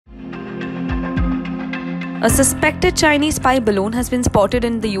A suspected Chinese spy balloon has been spotted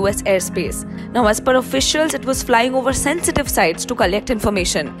in the US airspace. Now, as per officials, it was flying over sensitive sites to collect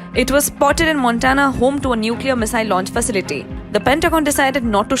information. It was spotted in Montana, home to a nuclear missile launch facility. The Pentagon decided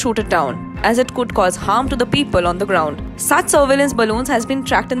not to shoot it down, as it could cause harm to the people on the ground. Such surveillance balloons has been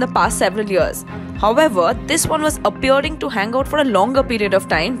tracked in the past several years. However, this one was appearing to hang out for a longer period of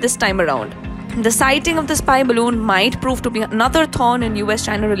time this time around. The sighting of the spy balloon might prove to be another thorn in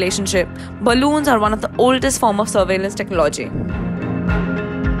US-China relationship. Balloons are one of the oldest forms of surveillance technology.